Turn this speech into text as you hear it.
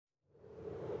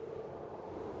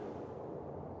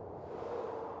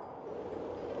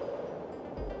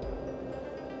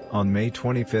On May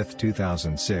 25,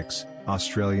 2006,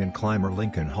 Australian climber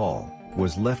Lincoln Hall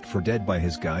was left for dead by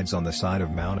his guides on the side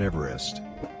of Mount Everest.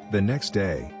 The next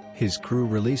day, his crew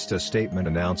released a statement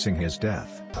announcing his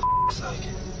death. So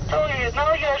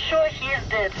now you're sure he is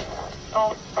dead?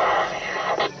 Oh.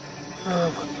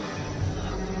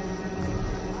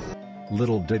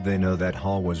 Little did they know that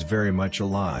Hall was very much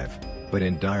alive, but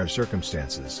in dire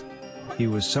circumstances. He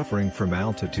was suffering from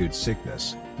altitude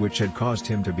sickness, which had caused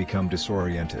him to become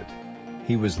disoriented.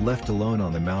 He was left alone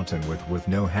on the mountain with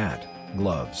no hat,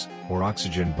 gloves, or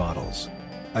oxygen bottles.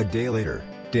 A day later,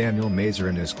 Daniel Mazur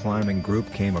and his climbing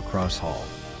group came across Hall.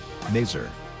 Mazur,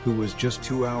 who was just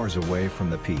 2 hours away from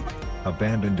the peak,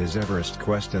 abandoned his Everest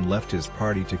quest and left his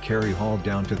party to carry Hall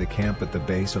down to the camp at the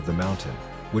base of the mountain,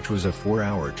 which was a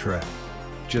 4-hour trek.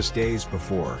 Just days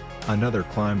before, another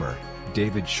climber,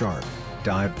 David Sharp,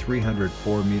 dived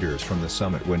 304 meters from the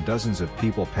summit when dozens of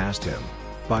people passed him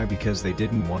by because they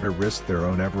didn't want to risk their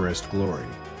own Everest Glory.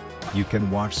 You can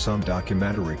watch some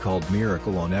documentary called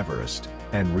Miracle on Everest,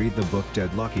 and read the book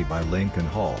Dead Lucky by Lincoln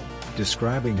Hall,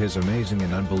 describing his amazing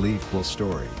and unbelievable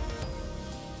story.